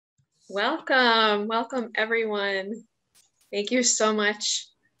Welcome everyone. Thank you so much.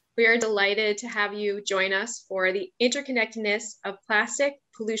 We are delighted to have you join us for the Interconnectedness of Plastic,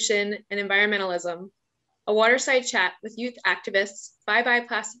 Pollution, and Environmentalism, a Waterside Chat with youth activists, Bye Bye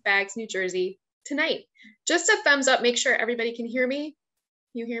Plastic Bags, New Jersey, tonight. Just a thumbs up, make sure everybody can hear me.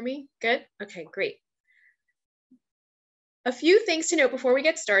 You hear me? Good? Okay, great. A few things to note before we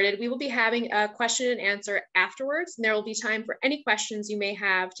get started. We will be having a question and answer afterwards, and there will be time for any questions you may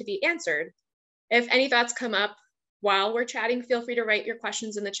have to be answered. If any thoughts come up while we're chatting, feel free to write your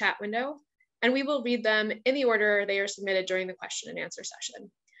questions in the chat window, and we will read them in the order they are submitted during the question and answer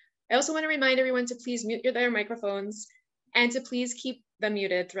session. I also want to remind everyone to please mute their microphones and to please keep them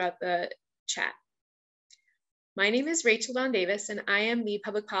muted throughout the chat. My name is Rachel Dawn Davis, and I am the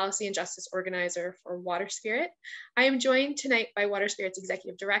Public Policy and Justice Organizer for Waterspirit. I am joined tonight by Waterspirit's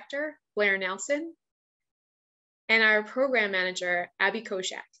Executive Director, Blair Nelson, and our Program Manager, Abby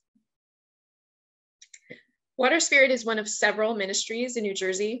Koshak. Waterspirit is one of several ministries in New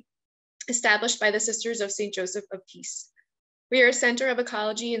Jersey established by the Sisters of St. Joseph of Peace. We are a center of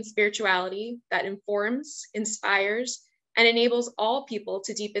ecology and spirituality that informs, inspires, and enables all people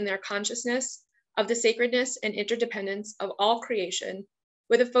to deepen their consciousness of the sacredness and interdependence of all creation,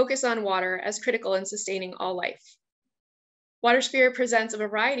 with a focus on water as critical in sustaining all life. Waterspirit presents a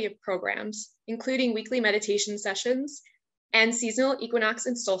variety of programs, including weekly meditation sessions and seasonal equinox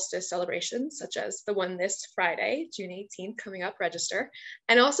and solstice celebrations, such as the one this Friday, June 18th, coming up, register,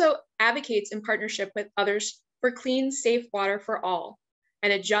 and also advocates in partnership with others for clean, safe water for all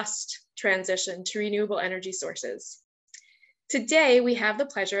and a just transition to renewable energy sources. Today, we have the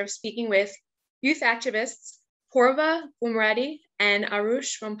pleasure of speaking with youth activists Purva, Bommireddy, and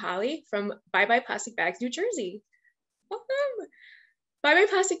Aarush Rompally from Bye Bye Plastic Bags, New Jersey. Welcome. Bye Bye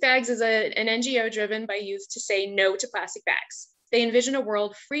Plastic Bags is an NGO driven by youth to say no to plastic bags. They envision a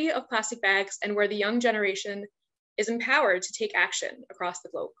world free of plastic bags and where the young generation is empowered to take action across the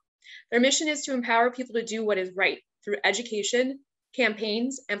globe. Their mission is to empower people to do what is right through education,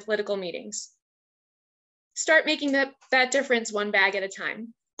 campaigns, and political meetings. Start making that difference one bag at a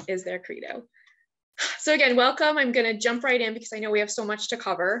time is their credo. So again, welcome. I'm going to jump right in because I know we have so much to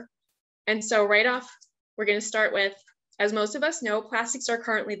cover. And so right off, we're going to start with, as most of us know, plastics are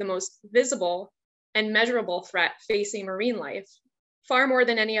currently the most visible and measurable threat facing marine life, far more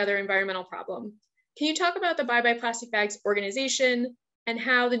than any other environmental problem. Can you talk about the Bye Bye Plastic Bags organization and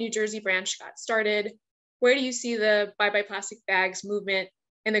how the New Jersey branch got started? Where do you see the Bye Bye Plastic Bags movement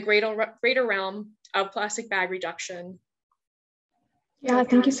in the greater realm of plastic bag reduction? Yeah,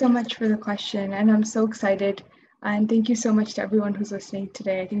 thank you so much for the question. And I'm so excited. And thank you so much to everyone who's listening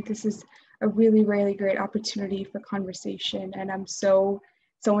today. I think this is a really, really great opportunity for conversation. And I'm so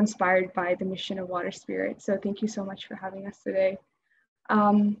inspired by the mission of Waterspirit. So thank you so much for having us today.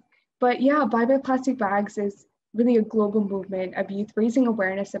 But yeah, Bye Bye Plastic Bags is really a global movement of youth raising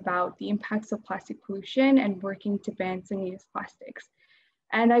awareness about the impacts of plastic pollution and working to ban single-use plastics.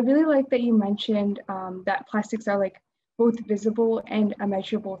 And I really like that you mentioned that plastics are like both visible and a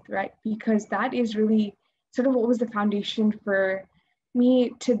measurable threat, because that is really sort of what was the foundation for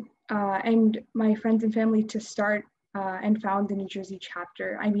me to and my friends and family to start and found the New Jersey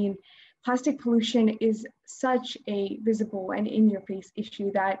chapter. I mean, plastic pollution is such a visible and in-your-face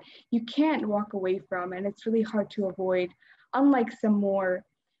issue that you can't walk away from, and it's really hard to avoid, unlike some more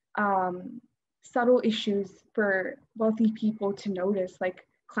subtle issues for wealthy people to notice, like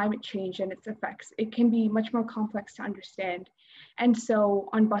climate change and its effects. It can be much more complex to understand. And so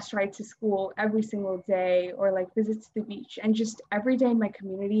on bus rides to school every single day, or like visits to the beach, and just every day in my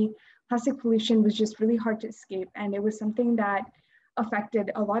community, plastic pollution was just really hard to escape. And it was something that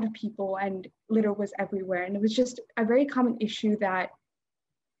affected a lot of people, and litter was everywhere. And it was just a very common issue that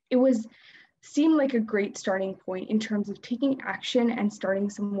seemed like a great starting point in terms of taking action and starting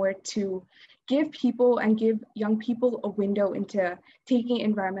somewhere to give people and give young people a window into taking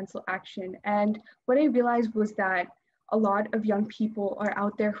environmental action. And what I realized was that a lot of young people are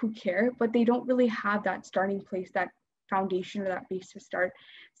out there who care, but they don't really have that starting place, that foundation or that base to start.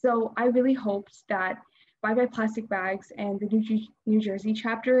 So I really hoped that Bye Bye Plastic Bags and the New Jersey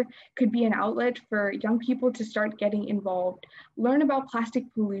chapter could be an outlet for young people to start getting involved, learn about plastic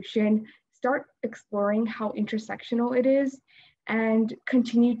pollution, start exploring how intersectional it is, and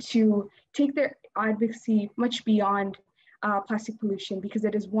continue to take their advocacy much beyond plastic pollution, because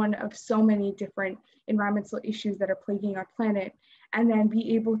it is one of so many different environmental issues that are plaguing our planet, and then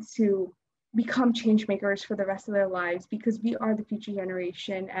be able to become change makers for the rest of their lives, because we are the future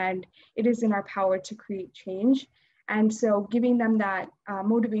generation and it is in our power to create change. And so giving them that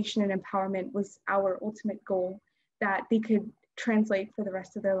motivation and empowerment was our ultimate goal, that they could translate for the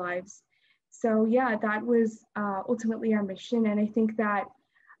rest of their lives. So yeah, that was ultimately our mission. And I think that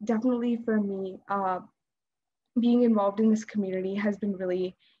definitely for me, being involved in this community has been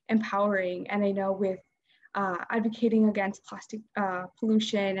really empowering. And I know with advocating against plastic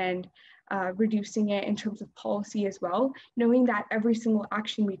pollution and reducing it in terms of policy as well, knowing that every single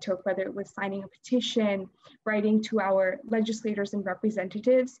action we took, whether it was signing a petition, writing to our legislators and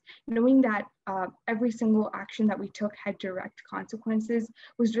representatives, knowing that every single action that we took had direct consequences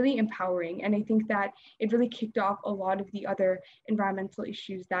was really empowering. And I think that it really kicked off a lot of the other environmental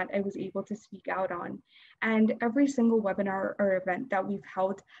issues that I was able to speak out on. And every single webinar or event that we've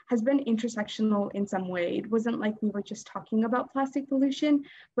held has been intersectional in some way. It wasn't like we were just talking about plastic pollution,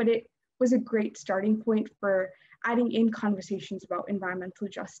 but it was a great starting point for adding in conversations about environmental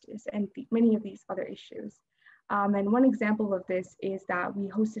justice and many of these other issues. And one example of this is that we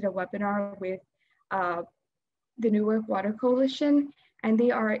hosted a webinar with the Newark Water Coalition, and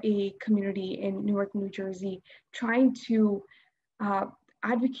they are a community in Newark, New Jersey, trying to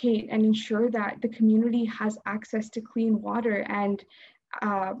advocate and ensure that the community has access to clean water and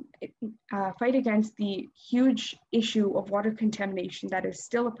fight against the huge issue of water contamination that is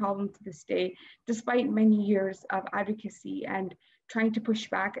still a problem to this day, despite many years of advocacy and trying to push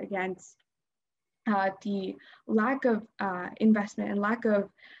back against the lack of investment and lack of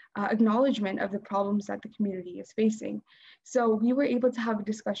acknowledgement of the problems that the community is facing. So we were able to have a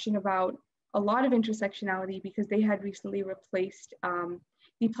discussion about a lot of intersectionality because they had recently replaced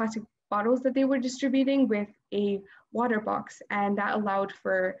the plastic bottles that they were distributing with a water box, and that allowed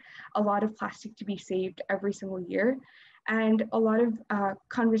for a lot of plastic to be saved every single year. And a lot of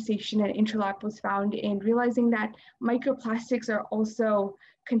conversation and interlap was found in realizing that microplastics are also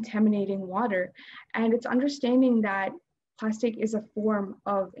contaminating water. And it's understanding that plastic is a form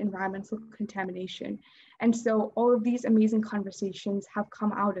of environmental contamination. And so all of these amazing conversations have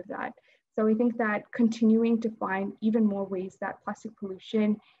come out of that. So I think that continuing to find even more ways that plastic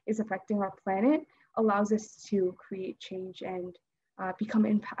pollution is affecting our planet allows us to create change and become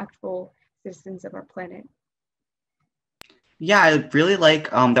impactful citizens of our planet. Yeah, I really like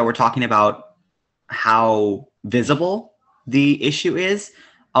that we're talking about how visible the issue is,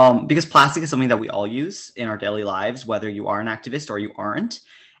 because plastic is something that we all use in our daily lives, whether you are an activist or you aren't.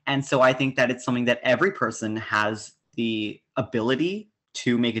 And so I think that it's something that every person has the ability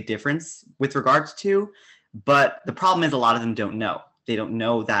to make a difference with regards to, but the problem is a lot of them don't know. They don't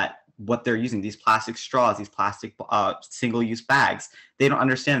know that what they're using, these plastic straws, these plastic single-use bags, they don't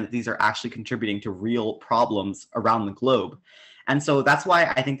understand that these are actually contributing to real problems around the globe. And so that's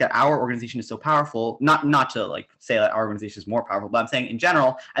why I think that our organization is so powerful, not to like say that our organization is more powerful, but I'm saying in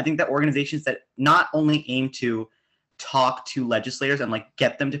general, I think that organizations that not only aim to talk to legislators and like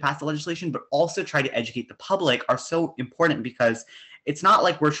get them to pass the legislation, but also try to educate the public are so important, because it's not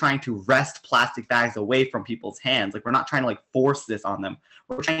like we're trying to wrest plastic bags away from people's hands. Like, we're not trying to like force this on them.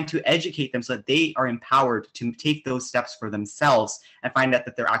 We're trying to educate them so that they are empowered to take those steps for themselves and find out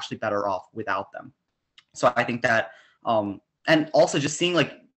that they're actually better off without them. So I think that, and also just seeing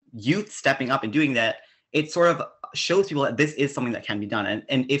like youth stepping up and doing that, it sort of shows people that this is something that can be done.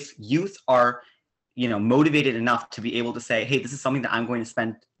 And if youth are, you know, motivated enough to be able to say, hey, this is something that I'm going to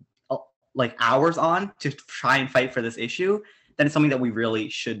spend like hours on to try and fight for this issue, then it's something that we really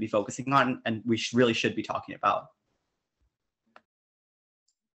should be focusing on and we really should be talking about.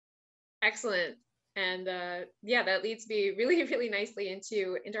 Excellent. And yeah, that leads me really, really nicely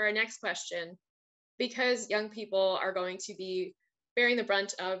into our next question. Because young people are going to be bearing the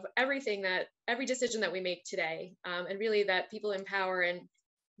brunt of every decision that we make today, and really that people in power and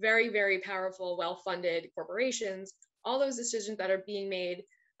very, very powerful, well-funded corporations, all those decisions that are being made,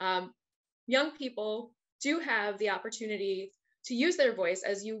 young people do have the opportunity to use their voice,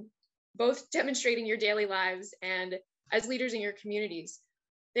 as you both demonstrate in your daily lives and as leaders in your communities.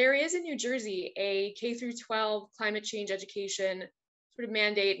 There is in New Jersey a K-12 climate change education sort of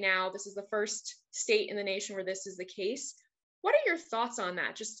mandate now. This is the first state in the nation where this is the case. What are your thoughts on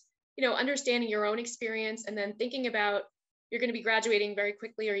that? Just, you know, understanding your own experience and then thinking about you're going to be graduating very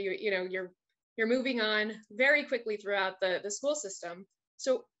quickly, or you're moving on very quickly throughout the school system.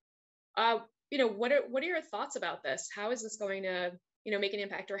 So, you know, what are your thoughts about this? How is this going to, you know, make an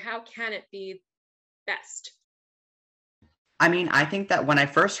impact, or how can it be best? I mean, I think that when I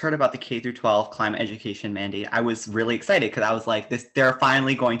first heard about the K-12 climate education mandate, I was really excited, because I was like, they're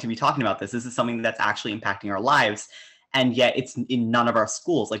finally going to be talking about this. This is something that's actually impacting our lives. And yet it's in none of our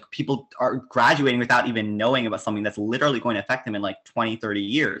schools. Like, people are graduating without even knowing about something that's literally going to affect them in like 20, 30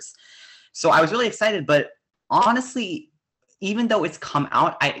 years. So I was really excited, but honestly, even though it's come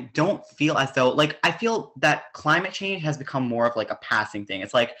out, I don't feel as though, like, I feel that climate change has become more of like a passing thing.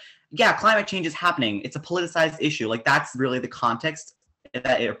 It's like, yeah, climate change is happening. It's a politicized issue. Like, that's really the context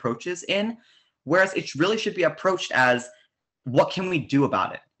that it approaches in. Whereas it really should be approached as, what can we do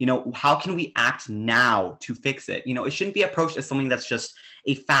about it? You know, how can we act now to fix it? You know, it shouldn't be approached as something that's just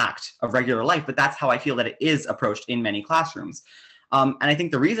a fact of regular life, but that's how I feel that it is approached in many classrooms. And I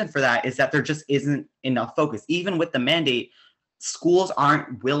think the reason for that is that there just isn't enough focus. Even with the mandate, schools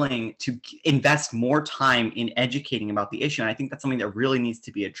aren't willing to invest more time in educating about the issue. And I think that's something that really needs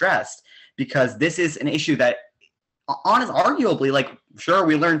to be addressed, because this is an issue that, arguably, like, sure,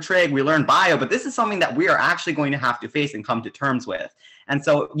 we learn trig, we learn bio, but this is something that we are actually going to have to face and come to terms with. And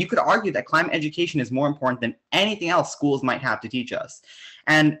so you could argue that climate education is more important than anything else schools might have to teach us.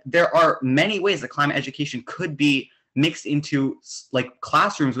 And there are many ways that climate education could be mixed into like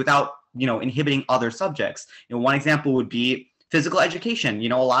classrooms without, you know, inhibiting other subjects. You know, one example would be physical education. You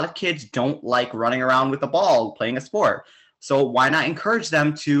know, a lot of kids don't like running around with a ball playing a sport. So why not encourage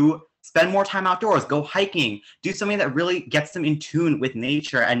them to spend more time outdoors, go hiking, do something that really gets them in tune with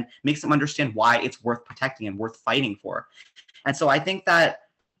nature and makes them understand why it's worth protecting and worth fighting for. And so I think that,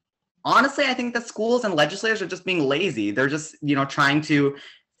 honestly, I think that schools and legislators are just being lazy. They're just, you know, trying to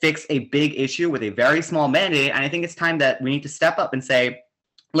fix a big issue with a very small mandate. And I think it's time that we need to step up and say,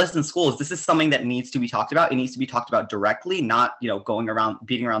 listen, schools, this is something that needs to be talked about. It needs to be talked about directly, not, you know, going around,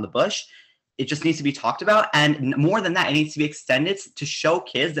 beating around the bush. It just needs to be talked about. And more than that, it needs to be extended to show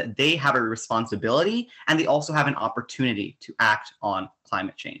kids that they have a responsibility and they also have an opportunity to act on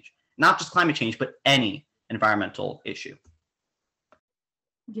climate change. Not just climate change, but any environmental issue.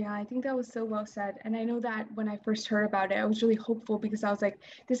 Yeah, I think that was so well said. And I know that when I first heard about it, I was really hopeful, because I was like,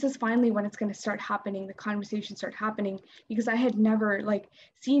 this is finally when it's going to start happening, the conversation start happening, because I had never like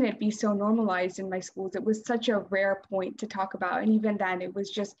seen it be so normalized in my schools. It was such a rare point to talk about. And even then it was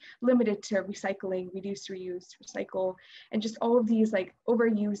just limited to recycling, reduce, reuse, recycle, and just all of these like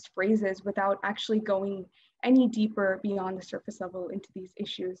overused phrases without actually going any deeper beyond the surface level into these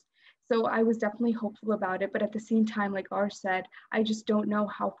issues. So I was definitely hopeful about it, but at the same time, like Aarush said, I just don't know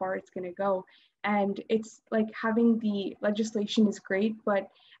how far it's going to go. And it's like having the legislation is great, but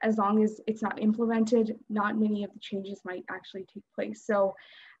as long as it's not implemented, not many of the changes might actually take place. So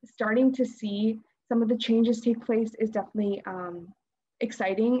starting to see some of the changes take place is definitely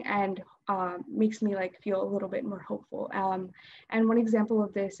exciting and makes me like feel a little bit more hopeful. And one example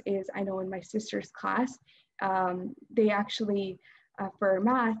of this is, I know in my sister's class, they actually, for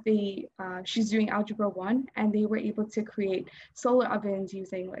math, she's doing Algebra 1, and they were able to create solar ovens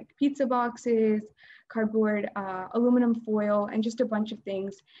using like pizza boxes, cardboard, aluminum foil, and just a bunch of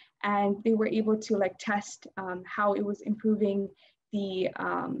things. And they were able to like test how it was improving the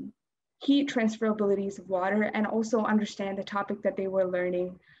heat transfer abilities of water, and also understand the topic that they were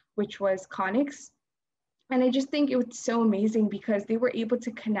learning, which was conics. And I just think it was so amazing, because they were able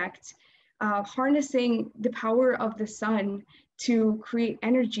to connect harnessing the power of the sun to create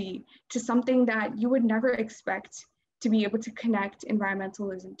energy to something that you would never expect to be able to connect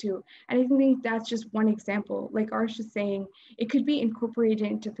environmentalism to. And I think that's just one example. Like Aarush is saying, it could be incorporated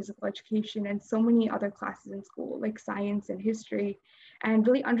into physical education and so many other classes in school, like science and history, and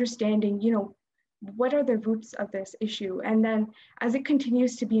really understanding, you know, what are the roots of this issue? And then as it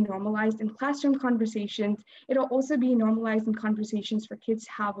continues to be normalized in classroom conversations, it'll also be normalized in conversations for kids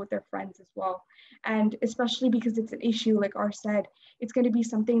to have with their friends as well. And especially because it's an issue, like Aarush said, it's going to be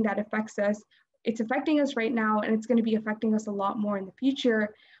something that affects us. It's affecting us right now, and it's going to be affecting us a lot more in the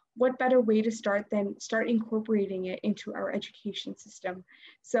future. What better way to start than start incorporating it into our education system?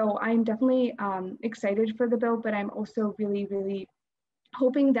 So I'm definitely excited for the bill, but I'm also really, really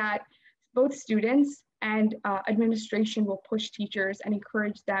hoping that both students and administration will push teachers and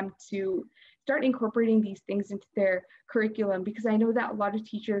encourage them to start incorporating these things into their curriculum, because I know that a lot of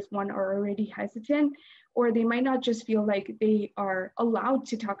teachers, one, are already hesitant, or they might not just feel like they are allowed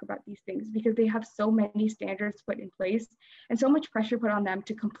to talk about these things because they have so many standards put in place and so much pressure put on them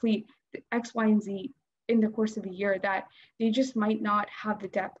to complete the X, Y, and Z in the course of a year, that they just might not have the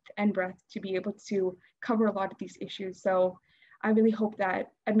depth and breadth to be able to cover a lot of these issues. So I really hope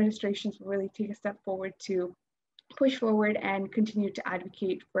that administrations will really take a step forward to push forward and continue to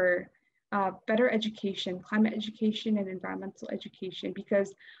advocate for better education, climate education and environmental education,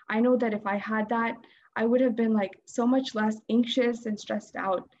 because I know that if I had that, I would have been like so much less anxious and stressed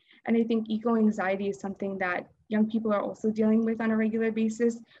out. And I think eco-anxiety is something that young people are also dealing with on a regular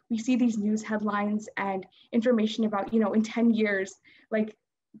basis. We see these news headlines and information about, you know, in 10 years, like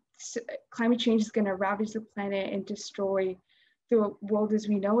climate change is going to ravage the planet and destroy the world as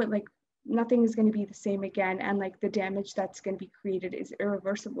we know it. Like, nothing is going to be the same again, and like the damage that's going to be created is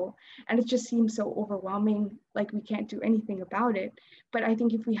irreversible. And it just seems so overwhelming, like we can't do anything about it. But I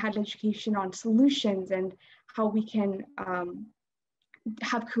think if we had education on solutions and how we can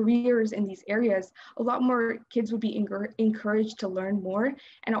have careers in these areas, a lot more kids would be encouraged to learn more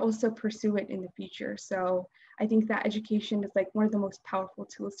and also pursue it in the future. So I think that education is like one of the most powerful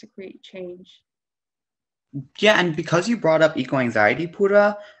tools to create change. Yeah, and because you brought up eco-anxiety,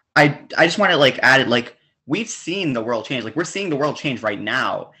 Purva, I just want to like add it, like we've seen the world change, like we're seeing the world change right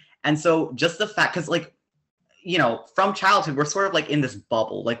now. And so just the fact, because like, you know, from childhood, we're sort of like in this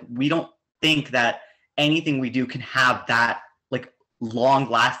bubble. Like we don't think that anything we do can have that like long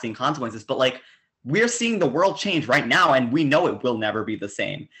lasting consequences, but like we're seeing the world change right now and we know it will never be the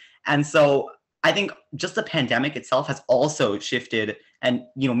same. And so I think just the pandemic itself has also shifted and,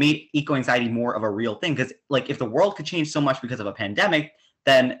 you know, made eco-anxiety more of a real thing. Because like if the world could change so much because of a pandemic,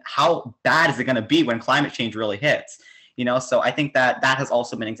 then how bad is it going to be when climate change really hits? You know, so I think that that has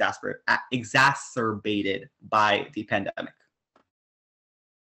also been exacerbated by the pandemic.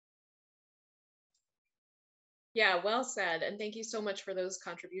 Yeah, well said. And thank you so much for those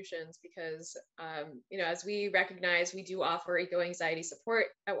contributions because, you know, as we recognize, we do offer eco-anxiety support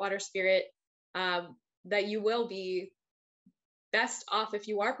at Waterspirit, that you will be best off if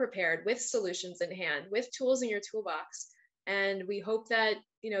you are prepared with solutions in hand, with tools in your toolbox. And we hope that,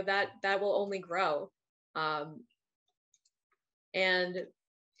 you know, that will only grow. And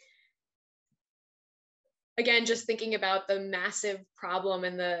again, just thinking about the massive problem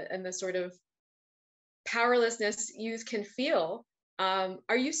and the sort of powerlessness youth can feel.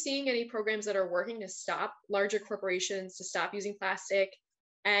 Are you seeing any programs that are working to stop larger corporations to stop using plastic?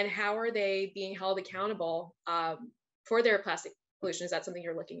 And how are they being held accountable for their plastic pollution? Is that something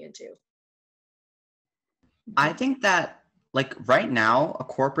you're looking into? I think that like right now, a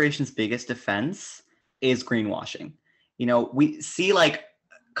corporation's biggest defense is greenwashing. You know, we see like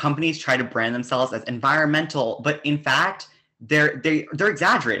companies try to brand themselves as environmental, but in fact, they're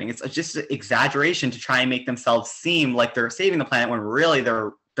exaggerating. It's just an exaggeration to try and make themselves seem like they're saving the planet when really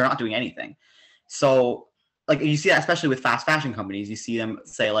they're not doing anything. So like you see that especially with fast fashion companies, you see them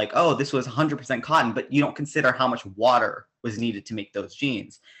say like, oh, this was 100% cotton, but you don't consider how much water was needed to make those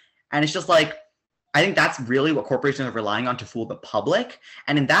jeans. And it's just like, I think that's really what corporations are relying on to fool the public.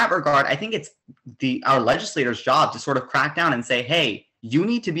 And in that regard, I think it's our legislators' job to sort of crack down and say, hey, you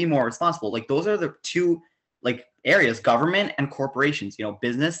need to be more responsible. Like those are the two like areas, government and corporations, you know,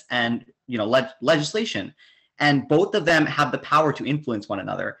 business and, you know, legislation. And both of them have the power to influence one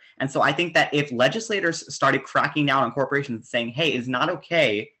another. And so I think that if legislators started cracking down on corporations and saying, hey, it's not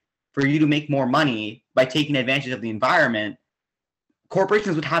okay for you to make more money by taking advantage of the environment,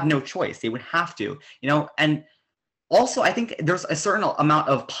 corporations would have no choice. They would have to, you know. And also I think there's a certain amount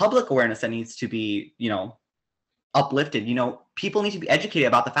of public awareness that needs to be, you know, uplifted. You know, people need to be educated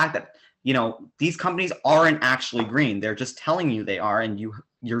about the fact that, you know, these companies aren't actually green. They're just telling you they are, and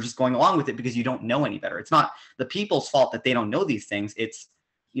you're just going along with it because you don't know any better. It's not the people's fault that they don't know these things. It's,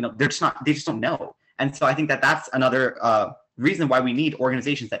 you know, they just don't know. And so I think that that's another reason why we need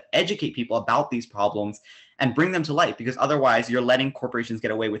organizations that educate people about these problems and bring them to light, because otherwise you're letting corporations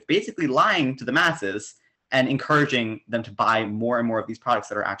get away with basically lying to the masses and encouraging them to buy more and more of these products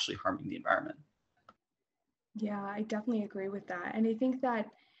that are actually harming the environment. Yeah, I definitely agree with that. And I think that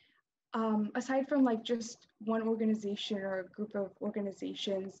aside from like just one organization or a group of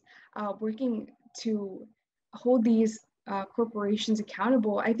organizations working to hold these corporations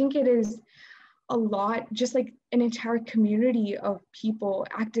accountable, I think it is a lot, just like an entire community of people,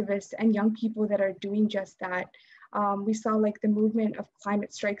 activists and young people that are doing just that. We saw like the movement of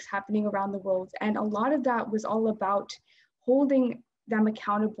climate strikes happening around the world. And a lot of that was all about holding them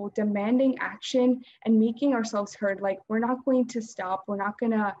accountable, demanding action and making ourselves heard. Like, we're not going to stop. We're not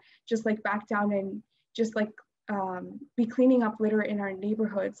gonna just like back down and just like be cleaning up litter in our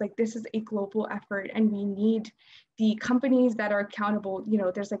neighborhoods. Like, this is a global effort and we need the companies that are accountable. You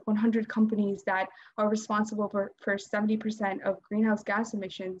know, there's like 100 companies that are responsible for 70% of greenhouse gas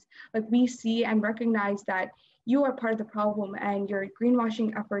emissions. Like, we see and recognize that you are part of the problem and your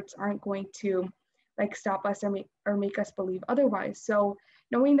greenwashing efforts aren't going to like stop us or make us believe otherwise. So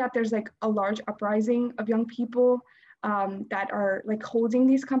knowing that there's like a large uprising of young people that are like holding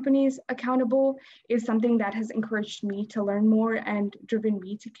these companies accountable is something that has encouraged me to learn more and driven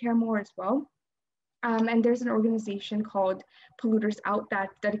me to care more as well. And there's an organization called Polluters Out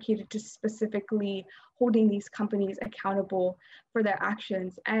that's dedicated to specifically holding these companies accountable for their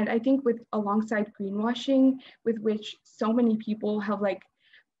actions. And I think alongside greenwashing, with which so many people have like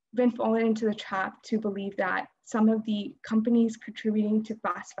been fallen into the trap to believe that some of the companies contributing to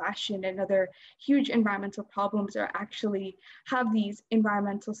fast fashion and other huge environmental problems are actually have these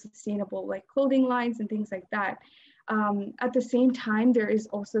environmental sustainable like clothing lines and things like that. At the same time, there is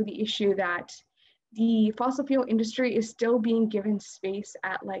also the issue that the fossil fuel industry is still being given space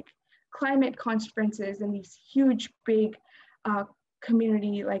at like climate conferences and these huge big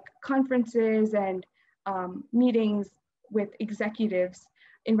community like conferences and meetings with executives,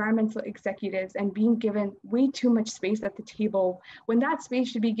 environmental executives, and being given way too much space at the table when that space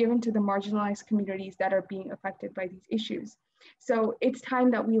should be given to the marginalized communities that are being affected by these issues. So it's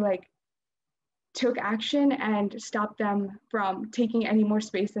time that we like took action and stopped them from taking any more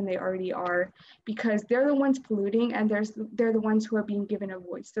space than they already are, because they're the ones polluting and they're the ones who are being given a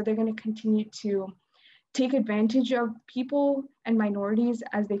voice. So they're going to continue to take advantage of people and minorities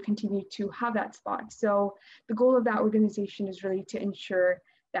as they continue to have that spot. So the goal of that organization is really to ensure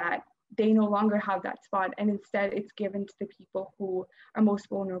that they no longer have that spot, and instead it's given to the people who are most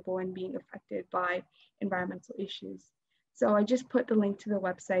vulnerable and being affected by environmental issues. So I just put the link to the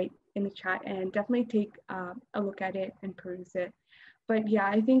website in the chat, and definitely take a look at it and peruse it. But yeah,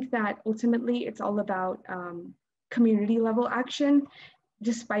 I think that ultimately it's all about community level action.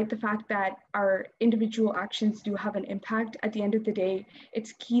 Despite the fact that our individual actions do have an impact, at the end of the day,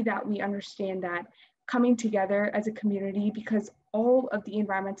 it's key that we understand that coming together as a community, because all of the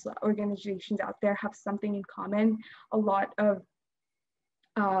environmental organizations out there have something in common, a lot of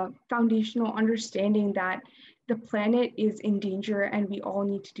foundational understanding that the planet is in danger and we all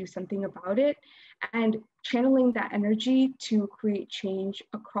need to do something about it, and channeling that energy to create change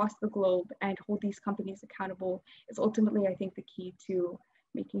across the globe and hold these companies accountable is ultimately, I think, the key to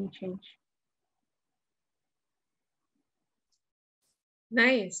making change.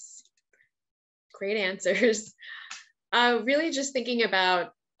 Nice. Great answers. Really just thinking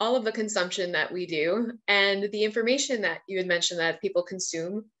about all of the consumption that we do and the information that you had mentioned that people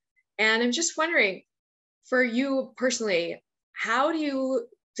consume. And I'm just wondering, for you personally, how do you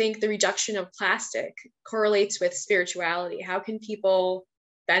think the reduction of plastic correlates with spirituality? How can people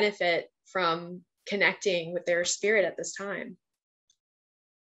benefit from connecting with their spirit at this time?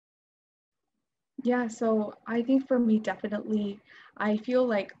 Yeah, so I think for me, definitely, I feel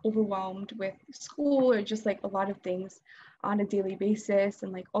like overwhelmed with school or just like a lot of things on a daily basis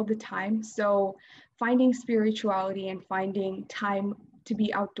and like all the time. So finding spirituality and finding time to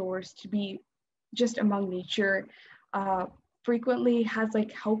be outdoors, to be just among nature, frequently has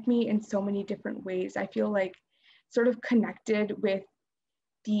like helped me in so many different ways. I feel like sort of connected with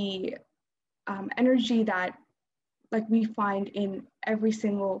the energy that like we find in every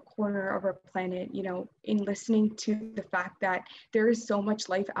single corner of our planet, you know, in listening to the fact that there is so much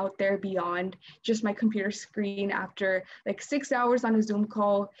life out there beyond just my computer screen after like 6 hours on a Zoom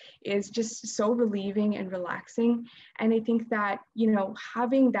call is just so relieving and relaxing. And I think that, you know,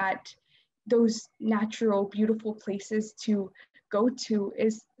 having those natural, beautiful places to go to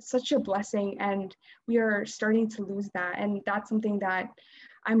is such a blessing, and we are starting to lose that. And that's something that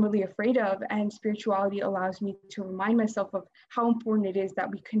I'm really afraid of, and spirituality allows me to remind myself of how important it is that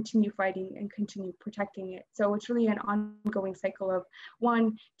we continue fighting and continue protecting it. So it's really an ongoing cycle of,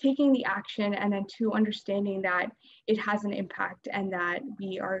 one, taking the action, and then two, understanding that it has an impact and that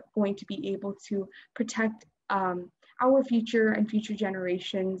we are going to be able to protect our future and future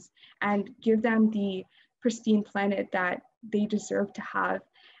generations and give them the pristine planet that they deserve to have.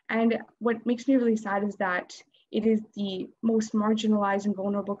 And what makes me really sad is that it is the most marginalized and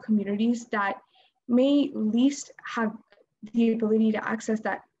vulnerable communities that may least have the ability to access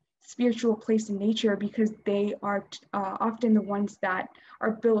that spiritual place in nature, because they are often the ones that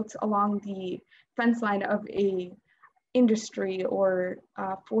are built along the fence line of a industry or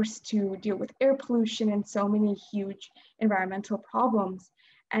forced to deal with air pollution and so many huge environmental problems.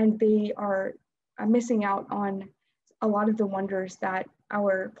 And they are missing out on a lot of the wonders that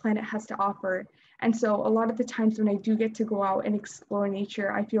our planet has to offer. And so a lot of the times when I do get to go out and explore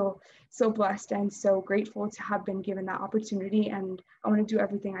nature, I feel so blessed and so grateful to have been given that opportunity. And I want to do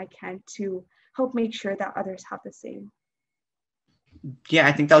everything I can to help make sure that others have the same. Yeah,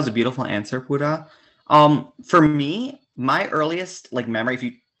 I think that was a beautiful answer, Purva. For me, my earliest like memory, if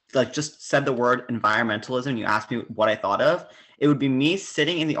you like just said the word environmentalism and you asked me what I thought of, it would be me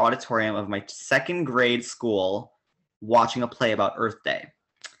sitting in the auditorium of my second grade school watching a play about Earth Day.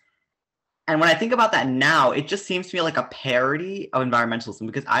 And when I think about that now, it just seems to me like a parody of environmentalism,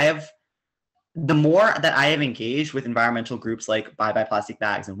 because the more that I have engaged with environmental groups like Bye Bye Plastic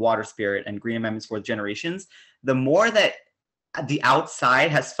Bags and Waterspirit and Green Amendments for Generations, the more that the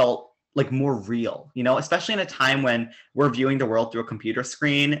outside has felt like more real, you know, especially in a time when we're viewing the world through a computer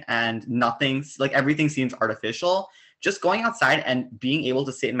screen and nothing's like everything seems artificial. Just going outside and being able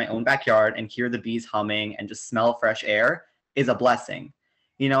to sit in my own backyard and hear the bees humming and just smell fresh air is a blessing,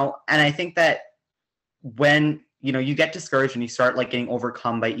 you know. And I think that when, you know, you get discouraged and you start like getting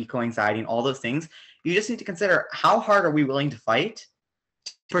overcome by eco anxiety and all those things, you just need to consider, how hard are we willing to fight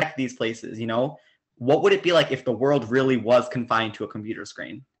to protect these places? You know, what would it be like if the world really was confined to a computer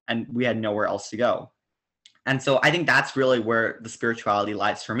screen and we had nowhere else to go? And so I think that's really where the spirituality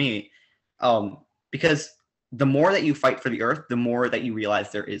lies for me, because the more that you fight for the earth, the more that you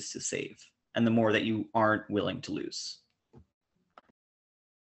realize there is to save, and the more that you aren't willing to lose.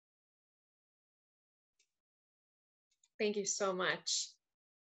 Thank you so much.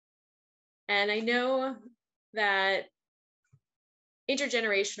 And I know that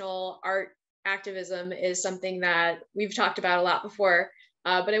intergenerational art activism is something that we've talked about a lot before,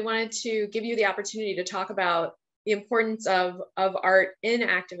 but I wanted to give you the opportunity to talk about the importance of art in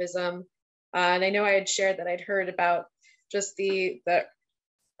activism. And I know I had shared that I'd heard about just the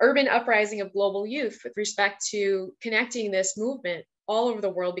urban uprising of global youth with respect to connecting this movement all over the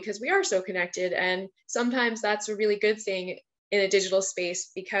world, because we are so connected. And sometimes that's a really good thing in a digital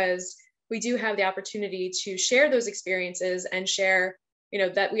space, because we do have the opportunity to share those experiences and share, you know,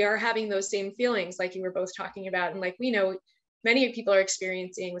 that we are having those same feelings like you were both talking about, and like we know many people are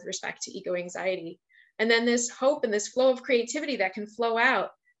experiencing with respect to eco anxiety. And then this hope and this flow of creativity that can flow out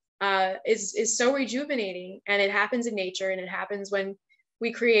is so rejuvenating. And it happens in nature, and it happens when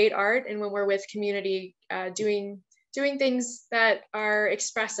we create art and when we're with community doing things that are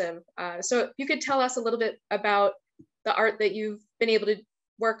expressive. So if you could tell us a little bit about the art that you've been able to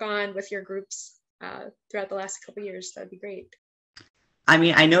work on with your groups throughout the last couple of years, that'd be great. I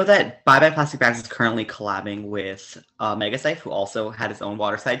mean, I know that Bye Bye Plastic Bags is currently collabing with Megacyphe, who also had his own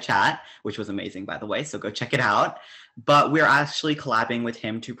Waterside Chat, which was amazing, by the way, so go check it out. But we're actually collabing with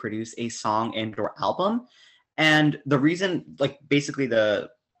him to produce a song and/or album. And the reason, like, basically the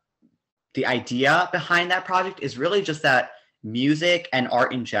idea behind that project is really just that music and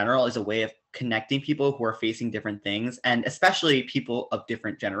art in general is a way of connecting people who are facing different things, and especially people of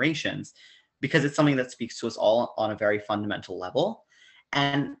different generations, because it's something that speaks to us all on a very fundamental level.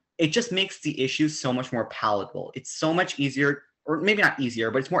 And it just makes the issues so much more palatable. It's so much easier, or maybe not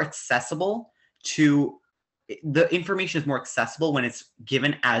easier, but it's more accessible to, the information is more accessible when it's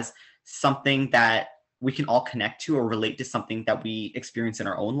given as something that we can all connect to or relate to, something that we experience in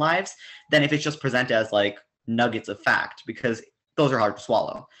our own lives, than if it's just presented as like nuggets of fact, because those are hard to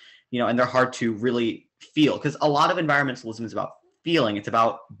swallow, you know, and they're hard to really feel, because a lot of environmentalism is about feeling. It's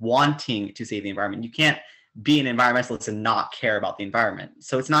about wanting to save the environment. You can't be an environmentalist and not care about the environment.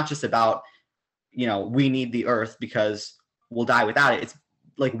 So it's not just about, you know, we need the earth because we'll die without it. It's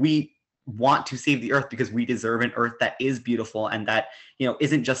like we want to save the earth because we deserve an earth that is beautiful and that, you know,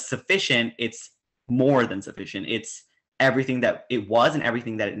 isn't just sufficient, it's more than sufficient. It's everything that it was and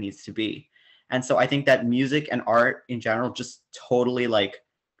everything that it needs to be. And so I think that music and art in general just totally like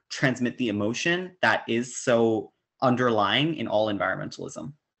transmit the emotion that is so underlying in all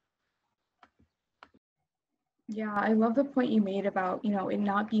environmentalism. Yeah, I love the point you made about, you know, it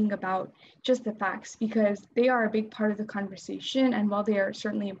not being about just the facts, because they are a big part of the conversation. And while they are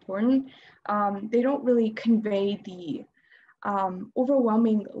certainly important, they don't really convey the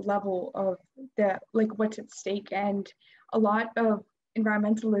overwhelming level of the, like, what's at stake. And a lot of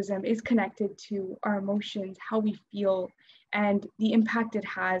environmentalism is connected to our emotions, how we feel, and the impact it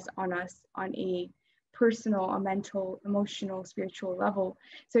has on us on a personal, a mental, emotional, spiritual level.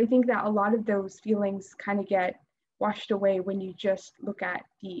 So I think that a lot of those feelings kind of get washed away when you just look at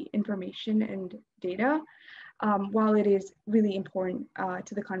the information and data, while it is really important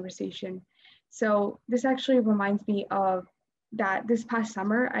to the conversation. So this actually reminds me of that this past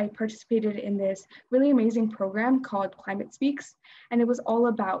summer, I participated in this really amazing program called Climate Speaks, and it was all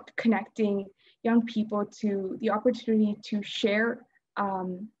about connecting young people to the opportunity to share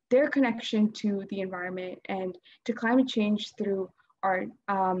their connection to the environment and to climate change through art.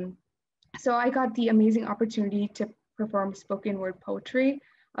 So I got the amazing opportunity to perform spoken word poetry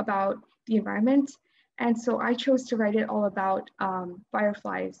about the environment. And so I chose to write it all about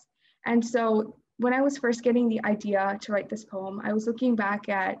fireflies. And so when I was first getting the idea to write this poem, I was looking back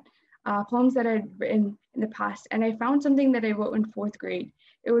at poems that I'd written in the past, and I found something that I wrote in 4th grade.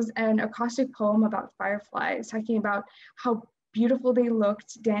 It was an acoustic poem about fireflies, talking about how beautiful they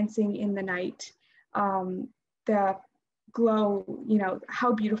looked dancing in the night, the glow, you know,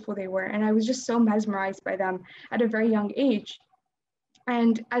 how beautiful they were. And I was just so mesmerized by them at a very young age.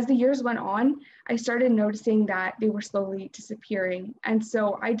 And as the years went on, I started noticing that they were slowly disappearing. And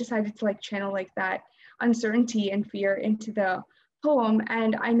so I decided to like channel like that uncertainty and fear into the poem.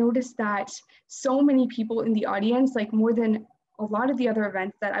 And I noticed that so many people in the audience, like more than a lot of the other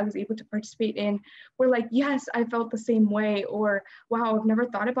events that I was able to participate in, were like, yes, I felt the same way, or wow, I've never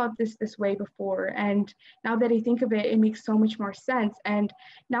thought about this way before. And now that I think of it, it makes so much more sense. And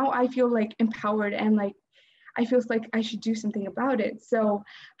now I feel like empowered and like I feel like I should do something about it. So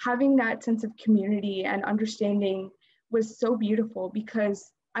having that sense of community and understanding was so beautiful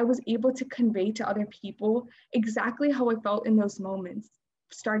because I was able to convey to other people exactly how I felt in those moments,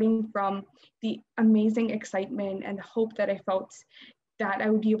 starting from the amazing excitement and hope that I felt that I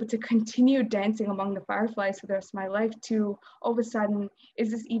would be able to continue dancing among the fireflies for the rest of my life to all of a sudden,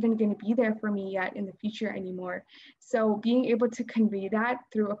 is this even going to be there for me yet in the future anymore? So being able to convey that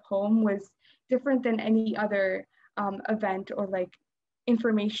through a poem was different than any other event or like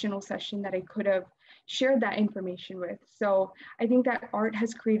informational session that I could have shared that information with. So I think that art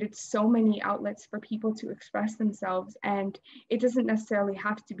has created so many outlets for people to express themselves, and it doesn't necessarily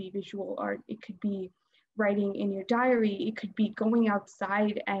have to be visual art. It could be writing in your diary, it could be going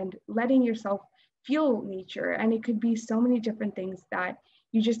outside and letting yourself feel nature, and it could be so many different things that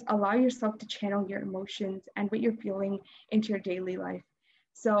you just allow yourself to channel your emotions and what you're feeling into your daily life.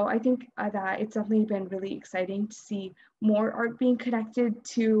 So I think that it's definitely been really exciting to see more art being connected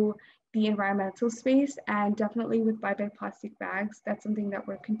to the environmental space, and definitely with Bye Bye Plastic Bags, that's something that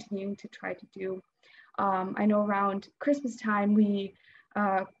we're continuing to try to do. I know around Christmas time, we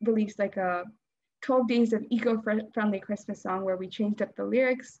released like a 12 days of eco-friendly Christmas song where we changed up the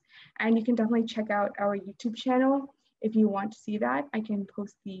lyrics, and you can definitely check out our YouTube channel if you want to see that. I can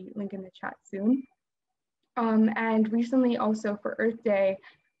post the link in the chat soon. And recently also for Earth Day,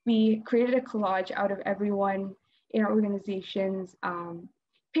 we created a collage out of everyone in our organization's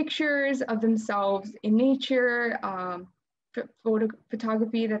pictures of themselves in nature,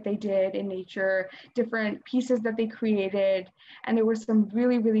 photography that they did in nature, different pieces that they created. And there were some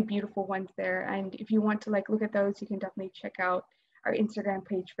really, really beautiful ones there. And if you want to like look at those, you can definitely check out our Instagram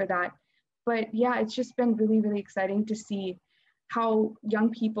page for that. But yeah, it's just been really, really exciting to see how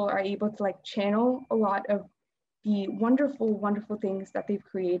young people are able to like channel a lot of the wonderful, wonderful things that they've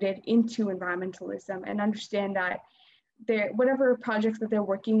created into environmentalism, and understand that whatever projects that they're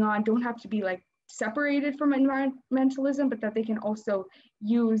working on don't have to be like separated from environmentalism, but that they can also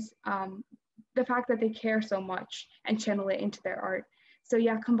use the fact that they care so much and channel it into their art. So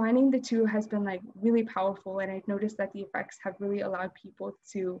yeah, combining the two has been like really powerful, and I've noticed that the effects have really allowed people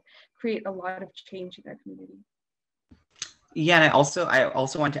to create a lot of change in their community. Yeah, and I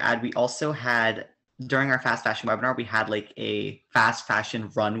also want to add, we also had, during our fast fashion webinar, we had like a fast fashion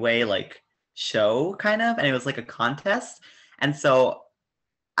runway like show kind of, and it was like a contest. And so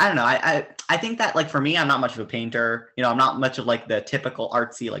I don't know, I think that like for me, I'm not much of a painter, you know, I'm not much of like the typical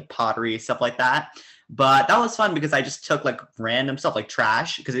artsy like pottery stuff like that. But that was fun because I just took like random stuff like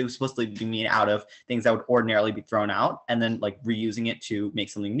trash, because it was supposed to be made out of things that would ordinarily be thrown out, and then like reusing it to make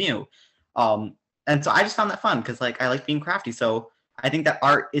something new. And so I just found that fun because like I like being crafty. So I think that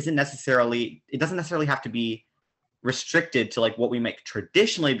art doesn't necessarily have to be restricted to like what we might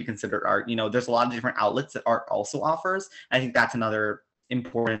traditionally be considered art. You know, there's a lot of different outlets that art also offers. I think that's another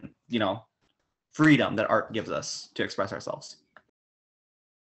important, you know, freedom that art gives us to express ourselves.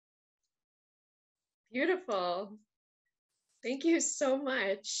 Beautiful. Thank you so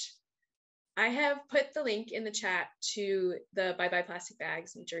much. I have put the link in the chat to the Bye Bye Plastic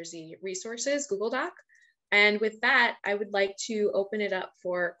Bags New Jersey resources Google Doc. And with that, I would like to open it up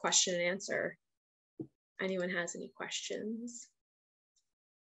for question and answer. Anyone has any questions?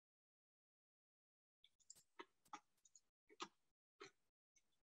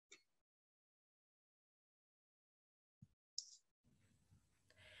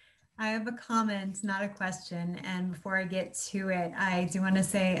 I have a comment, not a question. And before I get to it, I do want to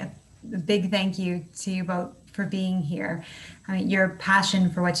say a big thank you to you both for being here. I mean, your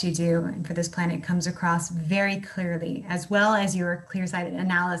passion for what you do and for this planet comes across very clearly, as well as your clear-sighted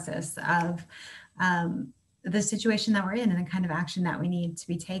analysis of the situation that we're in and the kind of action that we need to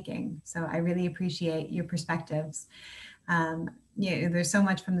be taking. So I really appreciate your perspectives. You know, there's so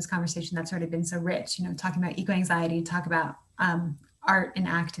much from this conversation that's already been so rich, you know, talking about eco-anxiety, talk about art and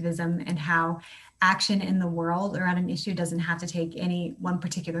activism, and how action in the world around an issue doesn't have to take any one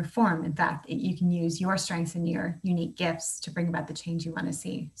particular form. In fact, you can use your strengths and your unique gifts to bring about the change you want to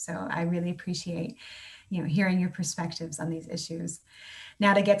see. So I really appreciate, you know, hearing your perspectives on these issues.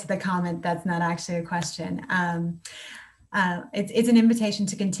 Now to get to the comment that's not actually a question. It's an invitation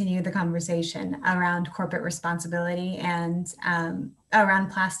to continue the conversation around corporate responsibility and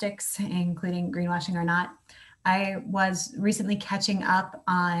around plastics, including greenwashing or not. I was recently catching up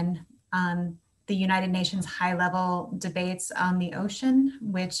on the United Nations high-level debates on the ocean,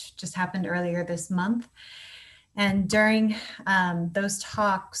 which just happened earlier this month. And during those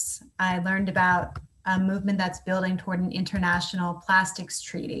talks, I learned about a movement that's building toward an international plastics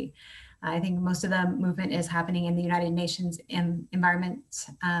treaty. I think most of the movement is happening in the United Nations Environment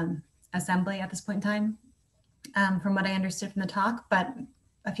Assembly at this point in time, from what I understood from the talk, but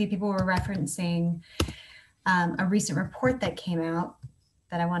a few people were referencing a recent report that came out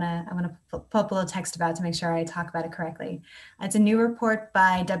that I want to pull up a little text about to make sure I talk about it correctly. It's a new report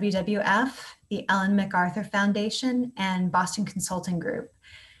by WWF, the Ellen MacArthur Foundation, and Boston Consulting Group.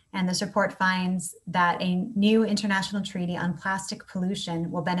 And this report finds that a new international treaty on plastic pollution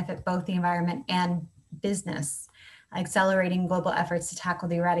will benefit both the environment and business, accelerating global efforts to tackle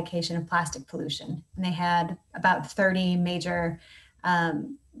the eradication of plastic pollution. And they had about 30 major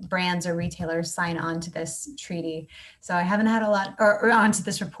brands or retailers sign on to this treaty. So I haven't had a lot, or onto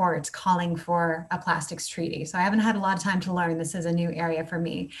this report calling for a plastics treaty. So I haven't had a lot of time to learn. This is a new area for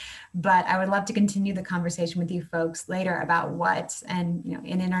me, but I would love to continue the conversation with you folks later about what an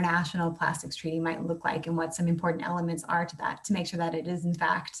international plastics treaty might look like and what some important elements are to that, to make sure that it is in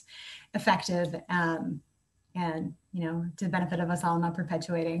fact effective and to the benefit of us all, not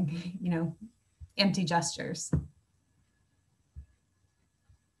perpetuating empty gestures.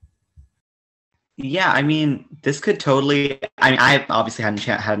 Yeah, I mean, this could totally, I obviously hadn't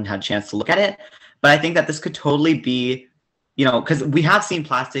had a chance to look at it, but I think that this could totally be, because we have seen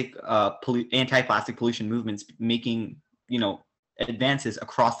anti-plastic pollution movements making, advances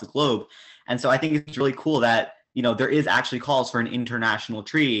across the globe. And so I think it's really cool that, there is actually calls for an international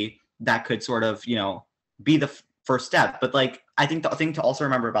treaty that could sort of, be the first step. But I think the thing to also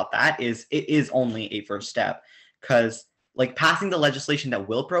remember about that is it is only a first step, because passing the legislation that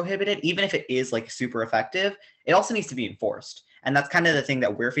will prohibit it, even if it is super effective, it also needs to be enforced. And that's kind of the thing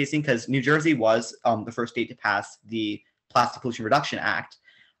that we're facing, because New Jersey was the first state to pass the Plastic Pollution Reduction Act.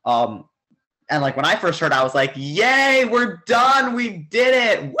 And when I first heard, I was like, yay, we're done. We did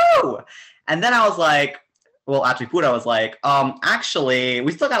it. Woo. And then I was like, well, actually, Purva was like, actually,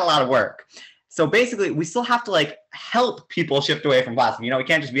 we still got a lot of work. So basically, we still have to help people shift away from plastic. We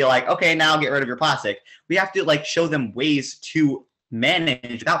can't just be like, okay, now get rid of your plastic. We have to show them ways to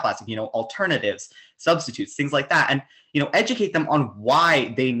manage without plastic, alternatives, substitutes, things like that. And, educate them on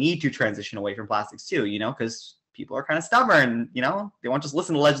why they need to transition away from plastics too, because people are kind of stubborn, they won't just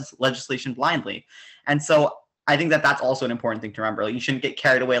listen to legislation blindly. And so I think that that's also an important thing to remember. You shouldn't get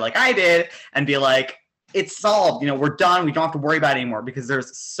carried away like I did and be like, it's solved, we're done. We don't have to worry about it anymore, because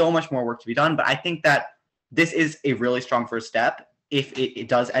there's so much more work to be done. But I think that this is a really strong first step if it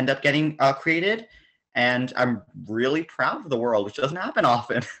does end up getting created. And I'm really proud of the world, which doesn't happen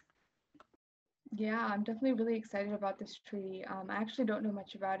often. Yeah, I'm definitely really excited about this treaty. I actually don't know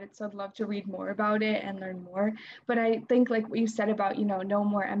much about it, so I'd love to read more about it and learn more. But I think what you said about, no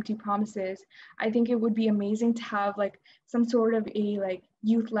more empty promises, I think it would be amazing to have some sort of a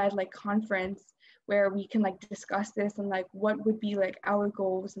youth-led conference where we can discuss this and what would be our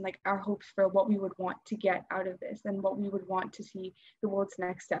goals and our hopes for what we would want to get out of this and what we would want to see the world's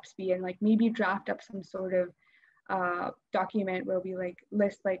next steps be, and maybe draft up some sort of document where we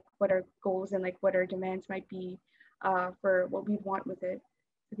list what our goals and what our demands might be for what we want with it.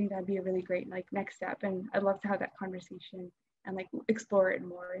 I think that'd be a really great next step, and I'd love to have that conversation and explore it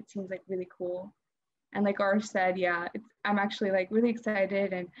more. It seems really cool. And like Aarush said, yeah, I'm actually really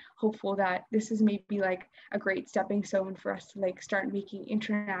excited and hopeful that this is maybe a great stepping stone for us to start making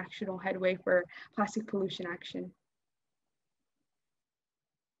international headway for plastic pollution action.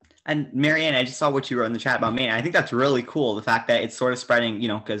 And Marianne, I just saw what you wrote in the chat about Maine. I think that's really cool. The fact that it's sort of spreading,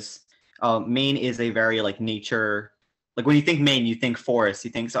 because Maine is a very nature, when you think Maine, you think forest,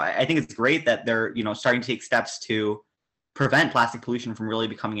 you think, so I think it's great that they're, starting to take steps to prevent plastic pollution from really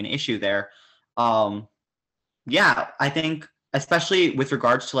becoming an issue there. Yeah, I think especially with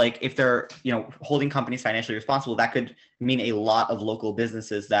regards to if they're, holding companies financially responsible, that could mean a lot of local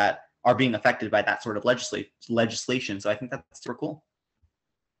businesses that are being affected by that sort of legislation. So I think that's super cool.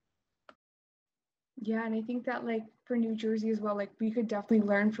 Yeah, and I think that for New Jersey as well, we could definitely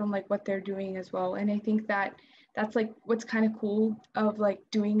learn from what they're doing as well. And I think that that's what's kind of cool of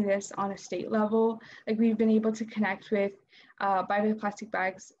doing this on a state level. We've been able to connect with Bye Bye Plastic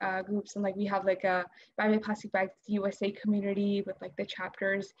Bags groups, and we have a Bye Bye Plastic Bags USA community with the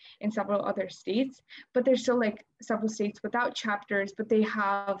chapters in several other states. But there's still several states without chapters, but they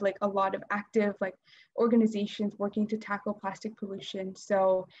have a lot of active organizations working to tackle plastic pollution.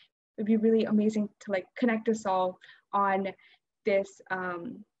 So it'd be really amazing to connect us all on this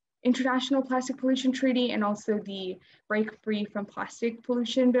International Plastic Pollution Treaty and also the Break Free from Plastic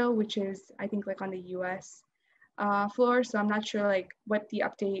Pollution Bill, which is, I think, like on the US floor. So I'm not sure like what the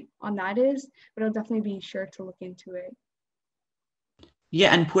update on that is, but I'll definitely be sure to look into it.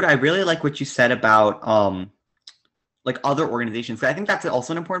 Yeah, and Purva, I really like what you said about like other organizations. I think that's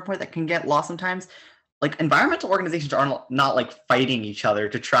also an important point that can get lost sometimes. Like environmental organizations are not like fighting each other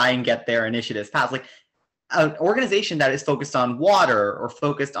to try and get their initiatives passed. Like an organization that is focused on water or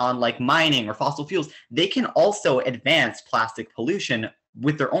focused on like mining or fossil fuels, they can also advance plastic pollution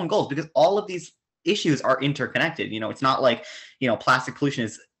with their own goals, because all of these issues are interconnected. You know, it's not like, you know, plastic pollution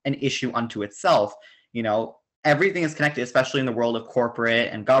is an issue unto itself. You know, everything is connected, especially in the world of corporate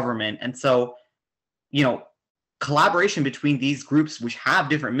and government. And so, you know, collaboration between these groups, which have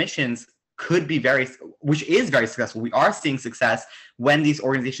different missions, which is very successful. We are seeing success when these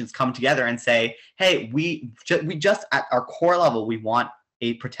organizations come together and say, hey, we just at our core level, we want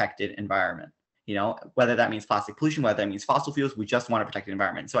a protected environment. You know, whether that means plastic pollution, whether that means fossil fuels, we just want a protected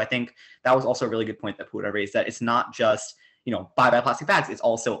environment. So I think that was also a really good point that Purva raised, that it's not just, you know, bye plastic bags, it's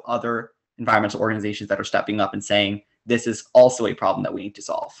also other environmental organizations that are stepping up and saying, this is also a problem that we need to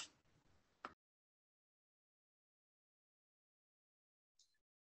solve.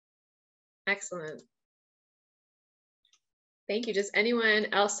 Excellent. Thank you. Does anyone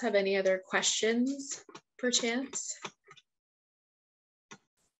else have any other questions, perchance?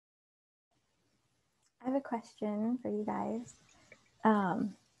 I have a question for you guys.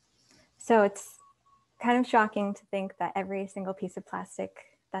 So it's kind of shocking to think that every single piece of plastic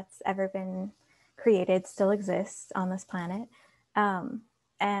that's ever been created still exists on this planet.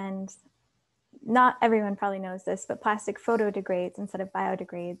 And not everyone probably knows this, but plastic photodegrades instead of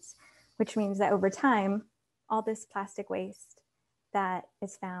biodegrades, which means that over time, all this plastic waste that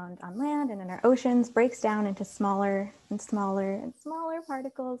is found on land and in our oceans breaks down into smaller and smaller and smaller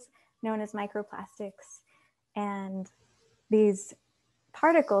particles known as microplastics. And these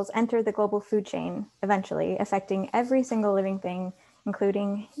particles enter the global food chain eventually, affecting every single living thing,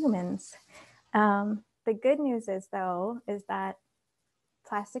 including humans. The good news is, though, is that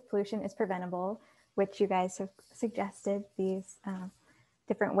plastic pollution is preventable, which you guys have suggested these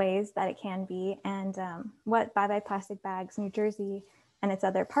different ways that it can be. And what Bye Bye Plastic Bags New Jersey and its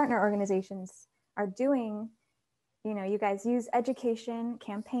other partner organizations are doing, you know, you guys use education,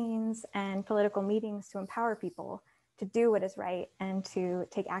 campaigns, and political meetings to empower people to do what is right and to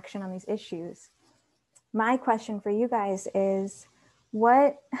take action on these issues. My question for you guys is,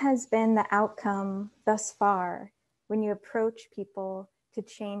 what has been the outcome thus far when you approach people to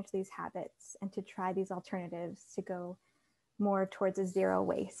change these habits and to try these alternatives to go more towards a zero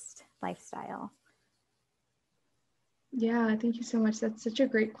waste lifestyle? Yeah, thank you so much. That's such a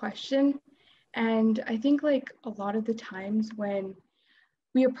great question. And I think like a lot of the times when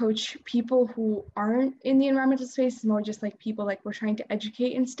we approach people who aren't in the environmental space, it's more just like people like we're trying to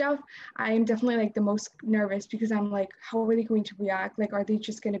educate and stuff. I'm definitely like the most nervous because I'm like, how are they going to react? Like, are they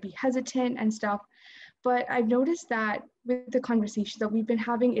just going to be hesitant and stuff? But I've noticed that with the conversations that we've been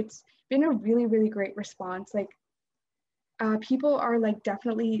having, it's been a really, really great response. Like people are like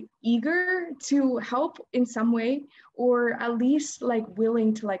definitely eager to help in some way, or at least like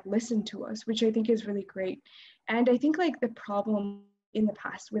willing to like listen to us, which I think is really great. And I think like the problem in the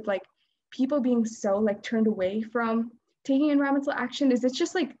past with like people being so like turned away from taking environmental action is it's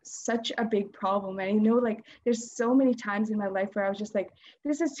just like such a big problem. And I know like there's so many times in my life where I was just like,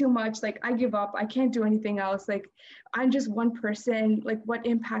 this is too much, like I give up, I can't do anything else, like I'm just one person, like what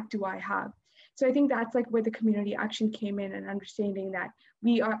impact do I have? So I think that's like where the community action came in, and understanding that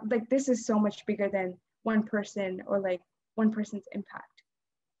we are like, this is so much bigger than one person or like one person's impact.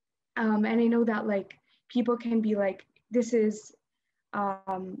 And I know that like people can be like, this is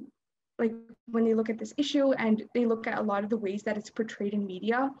like when they look at this issue and they look at a lot of the ways that it's portrayed in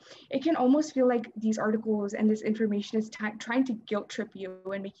media, it can almost feel like these articles and this information is trying to guilt trip you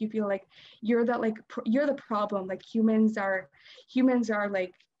and make you feel like you're the problem, like humans are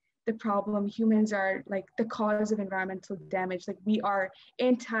like the problem, humans are like the cause of environmental damage, like we are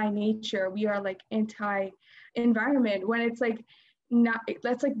anti-nature, we are like anti-environment, when it's like not,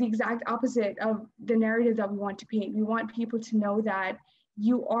 that's like the exact opposite of the narrative that we want to paint. We want people to know that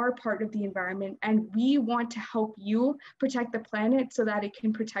you are part of the environment and we want to help you protect the planet so that it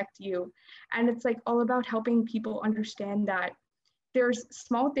can protect you. And it's like all about helping people understand that there's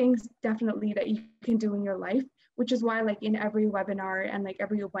small things definitely that you can do in your life, which is why like in every webinar and like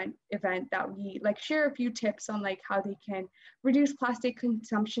every event that we like share a few tips on like how they can reduce plastic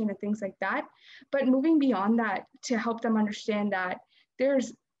consumption and things like that. But moving beyond that, to help them understand that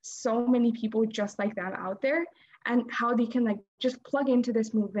there's so many people just like them out there, and how they can like just plug into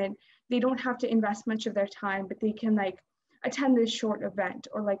this movement. They don't have to invest much of their time, but they can like attend this short event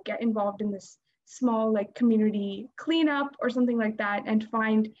or like get involved in this small like community cleanup or something like that, and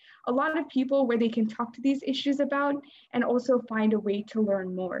find a lot of people where they can talk to these issues about, and also find a way to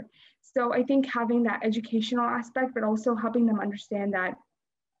learn more. So I think having that educational aspect, but also helping them understand that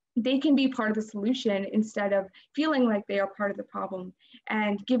they can be part of the solution instead of feeling like they are part of the problem,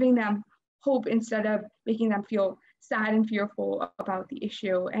 and giving them hope instead of making them feel sad and fearful about the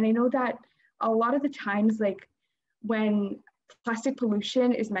issue. And I know that a lot of the times, like when plastic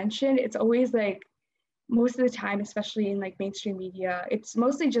pollution is mentioned, it's always like, most of the time, especially in like mainstream media, it's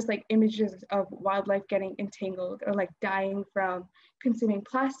mostly just like images of wildlife getting entangled or like dying from consuming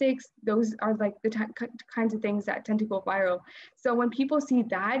plastics. Those are like the kinds of things that tend to go viral. So when people see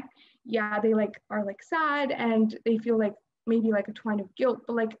that, yeah, they like are like sad and they feel like maybe like a twinge of guilt,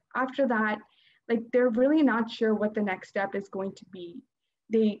 but like after that, like they're really not sure what the next step is going to be.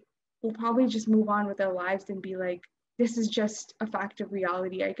 They will probably just move on with their lives and be like, this is just a fact of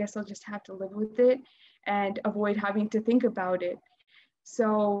reality. I guess I'll just have to live with it and avoid having to think about it.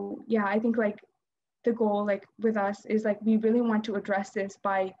 So yeah, I think like the goal like with us is like, we really want to address this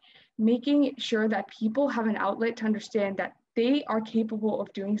by making sure that people have an outlet to understand that they are capable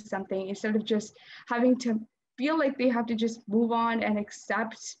of doing something, instead of just having to feel like they have to just move on and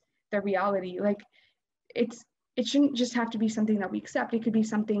accept the reality. Like it shouldn't just have to be something that we accept. It could be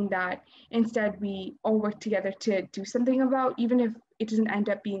something that instead we all work together to do something about, even if it doesn't end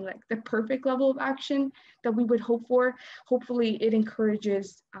up being like the perfect level of action that we would hope for. Hopefully it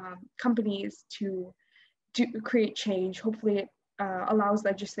encourages companies to create change. Hopefully it allows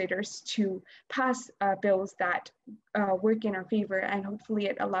legislators to pass bills that work in our favor, and hopefully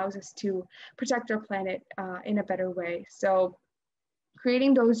it allows us to protect our planet in a better way. So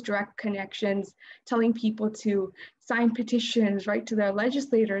creating those direct connections, telling people to sign petitions, write to their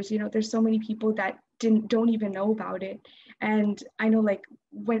legislators. You know, there's so many people that don't even know about it. And I know like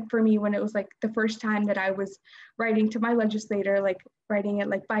for me, when it was like the first time that I was writing to my legislator, like writing it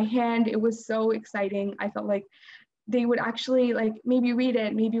like by hand, it was so exciting. I felt like they would actually like maybe read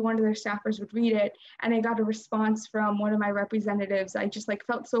it, maybe one of their staffers would read it, and I got a response from one of my representatives. I just like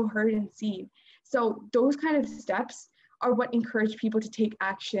felt so heard and seen. So those kind of steps are what encourage people to take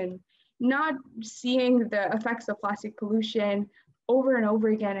action, not seeing the effects of plastic pollution over and over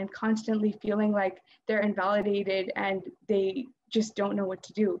again and constantly feeling like they're invalidated and they just don't know what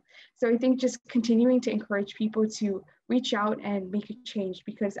to do. So I think just continuing to encourage people to reach out and make a change,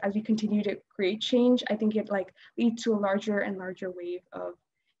 because as we continue to create change, I think it like leads to a larger and larger wave of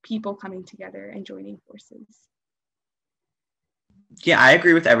people coming together and joining forces. Yeah, I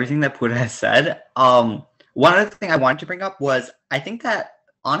agree with everything that Purva has said. One other thing I wanted to bring up was, I think that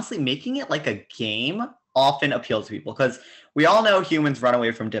honestly making it like a game often appeals to people, because we all know humans run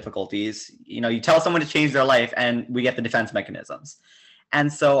away from difficulties. You know, you tell someone to change their life and we get the defense mechanisms.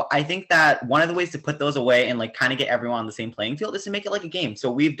 And so I think that one of the ways to put those away and like kind of get everyone on the same playing field is to make it like a game.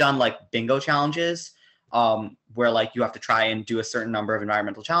 So we've done like bingo challenges where like you have to try and do a certain number of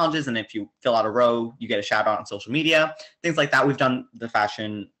environmental challenges, and if you fill out a row, you get a shout out on social media, things like that. We've done the fast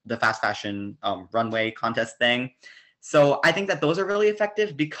fashion runway contest thing. So I think that those are really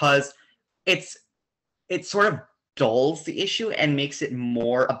effective, because it sort of dulls the issue and makes it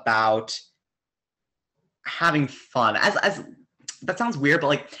more about having fun. As that sounds weird, but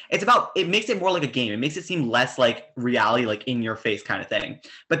like it makes it more like a game. It makes it seem less like reality, like in your face kind of thing.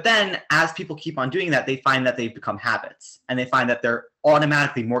 But then as people keep on doing that, they find that they've become habits, and they find that they're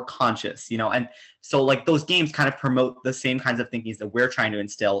automatically more conscious, you know? And so like those games kind of promote the same kinds of thinkings that we're trying to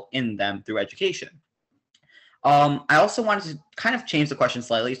instill in them through education. I also wanted to kind of change the question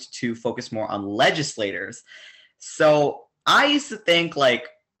slightly to focus more on legislators. So I used to think like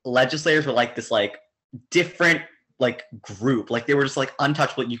legislators were like this like different like group, like they were just like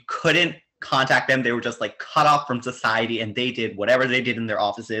untouchable. You couldn't contact them. They were just like cut off from society, and they did whatever they did in their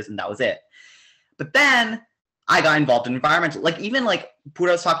offices, and that was it. But then I got involved in environmental, like even like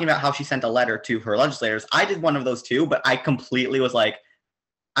Purva was talking about how she sent a letter to her legislators. I did one of those too, but I completely was like,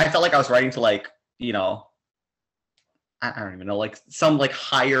 I felt like I was writing to like, you know, I don't even know, like some like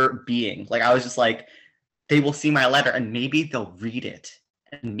higher being. Like I was just like, they will see my letter and maybe they'll read it,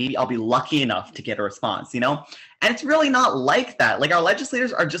 and maybe I'll be lucky enough to get a response, you know? And it's really not like that. Like our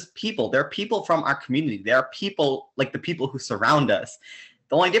legislators are just people. They're people from our community. They're people like the people who surround us.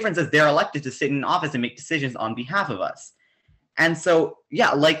 The only difference is they're elected to sit in office and make decisions on behalf of us. And so,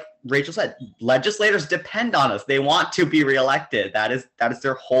 yeah, like Rachel said, legislators depend on us. They want to be reelected. That is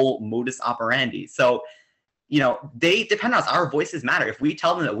their whole modus operandi. So, you know, they depend on us. Our voices matter. If we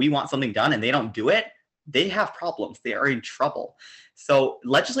tell them that we want something done and they don't do it, they have problems. They are in trouble. So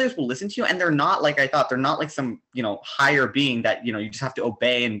legislators will listen to you, and they're not like I thought. They're not like some, you know, higher being that, you know, you just have to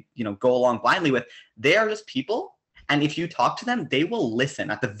obey and, you know, go along blindly with. They are just people. And if you talk to them, they will listen.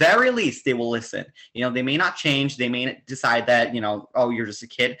 At the very least, they will listen. You know, they may not change. They may decide that, you know, oh, you're just a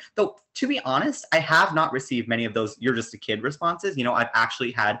kid. Though, to be honest, I have not received many of those "you're just a kid" responses. You know, I've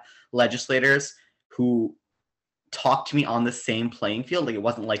actually had legislators who talked to me on the same playing field. Like, it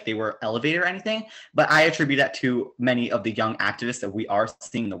wasn't like they were elevated or anything. But I attribute that to many of the young activists that we are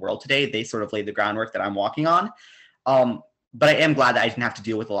seeing in the world today. They sort of laid the groundwork that I'm walking on. But I am glad that I didn't have to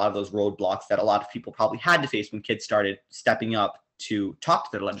deal with a lot of those roadblocks that a lot of people probably had to face when kids started stepping up to talk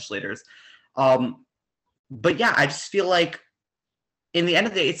to their legislators. But yeah, I just feel like in the end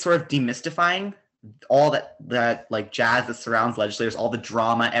of the day, it's sort of demystifying all that like jazz that surrounds legislators, all the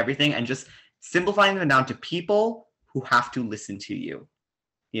drama, everything, and just simplifying them down to people who have to listen to you,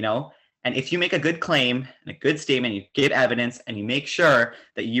 you know? And if you make a good claim and a good statement, you give evidence, and you make sure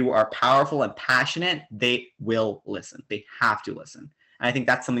that you are powerful and passionate, they will listen. They have to listen. And I think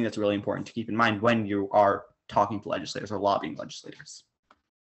that's something that's really important to keep in mind when you are talking to legislators or lobbying legislators.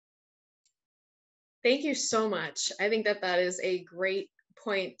 Thank you so much. I think that is a great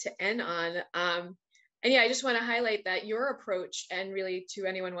point to end on. And yeah, I just want to highlight that your approach, and really to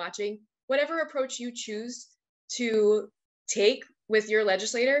anyone watching, whatever approach you choose to take with your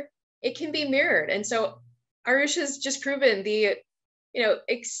legislator, it can be mirrored. And so Aarush has just proven the, you know,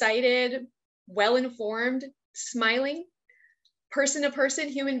 excited, well-informed, smiling, person to person,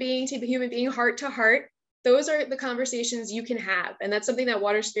 human being to human being, heart to heart. Those are the conversations you can have. And that's something that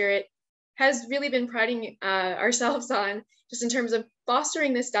Waterspirit has really been priding ourselves on, just in terms of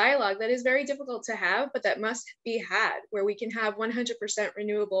fostering this dialogue that is very difficult to have, but that must be had, where we can have 100%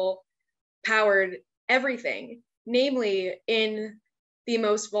 renewable powered everything, namely in the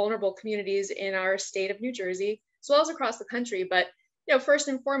most vulnerable communities in our state of New Jersey, as well as across the country. But, you know, first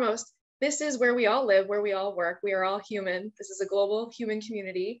and foremost, this is where we all live, where we all work. We are all human. This is a global human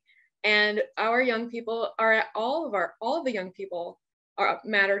community, and our young people are all of the young people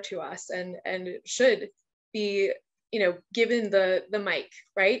matter to us, and should be, you know, given the mic,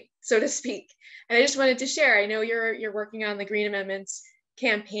 right, so to speak. And I just wanted to share. I know you're working on the Green Amendments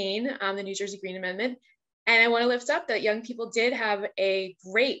campaign, the New Jersey Green Amendment. And I want to lift up that young people did have a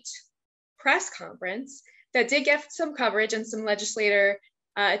great press conference that did get some coverage and some legislator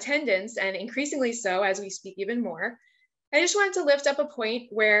attendance, and increasingly so as we speak even more. I just wanted to lift up a point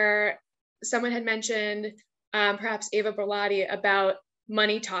where someone had mentioned, perhaps Ava Berlotti, about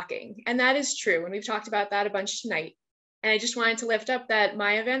money talking. And that is true. And we've talked about that a bunch tonight. And I just wanted to lift up that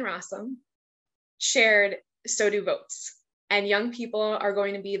Maya Van Rossum shared, so do votes. And young people are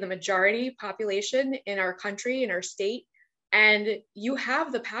going to be the majority population in our country, in our state. And you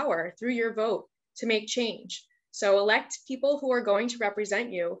have the power through your vote to make change. So elect people who are going to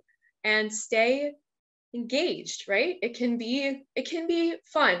represent you, and stay engaged, right? It can be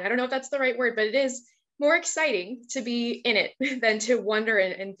fun. I don't know if that's the right word, but it is more exciting to be in it than to wonder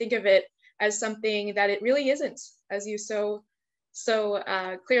and think of it as something that it really isn't, as you so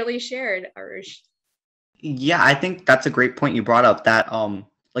clearly shared, Aarush. Yeah, I think that's a great point you brought up, that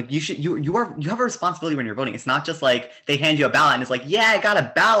like you have a responsibility when you're voting. It's not just like they hand you a ballot and it's like, yeah, I got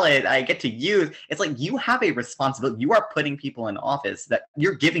a ballot, I get to use. It's like you have a responsibility. You are putting people in office, that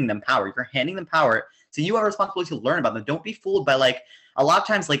you're giving them power. You're handing them power. So you have a responsibility to learn about them. Don't be fooled by, like, a lot of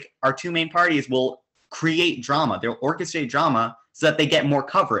times, like, our two main parties will create drama. They'll orchestrate drama so that they get more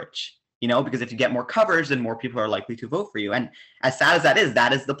coverage. You know, because if you get more coverage, then more people are likely to vote for you. And as sad as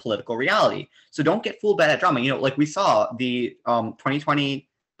that is the political reality. So don't get fooled by that drama. You know, like we saw the 2020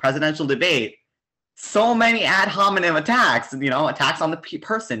 presidential debate, so many ad hominem attacks, you know, attacks on the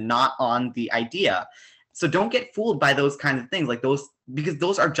person, not on the idea. So don't get fooled by those kinds of things, like those, because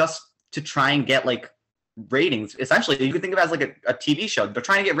those are just to try and get, like, ratings. Essentially, you can think of it as like a TV show. They're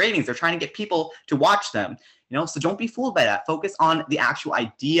trying to get ratings. They're trying to get people to watch them. You know, so don't be fooled by that. Focus on the actual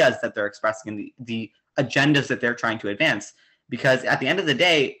ideas that they're expressing and the agendas that they're trying to advance. Because at the end of the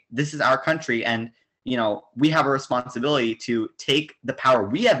day, this is our country, and, you know, we have a responsibility to take the power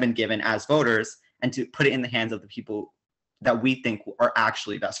we have been given as voters and to put it in the hands of the people that we think are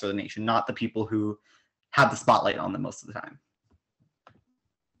actually best for the nation, not the people who have the spotlight on them most of the time.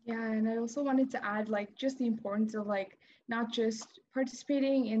 Yeah, and I also wanted to add, like, just the importance of, like, not just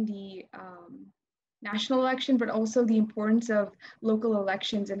participating in the national election, but also the importance of local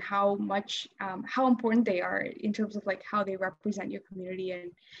elections and how important they are in terms of, like, how they represent your community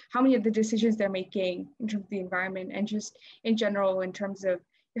and how many of the decisions they're making in terms of the environment and just in general in terms of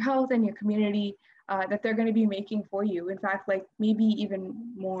your health and your community, that they're going to be making for you. In fact, like, maybe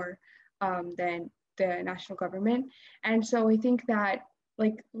even more than the national government. And so I think that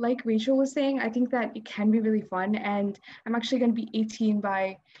like Rachel was saying, I think that it can be really fun, and I'm actually going to be 18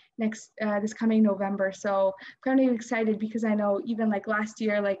 by this coming November, so I'm kind of excited because I know even like last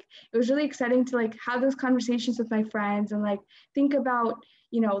year, like it was really exciting to like have those conversations with my friends and like think about,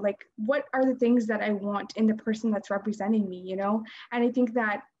 you know, like what are the things that I want in the person that's representing me, you know. And I think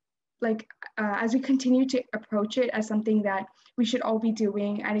that like as we continue to approach it as something that we should all be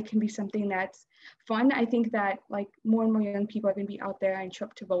doing, and it can be something that's fun, I think that like more and more young people are going to be out there and show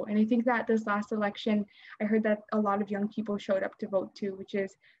up to vote. And I think that this last election, I heard that a lot of young people showed up to vote too, which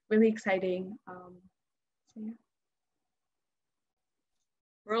is really exciting. So yeah.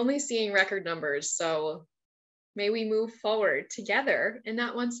 We're only seeing record numbers, so may we move forward together and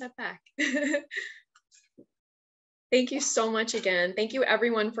not one step back. Thank you so much again. Thank you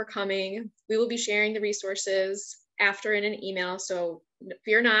everyone for coming. We will be sharing the resources after in an email, so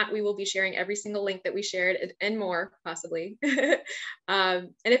fear not, we will be sharing every single link that we shared and more possibly. And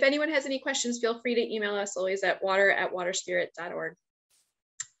if anyone has any questions, feel free to email us always at water@waterspirit.org.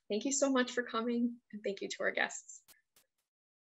 Thank you so much for coming, and thank you to our guests.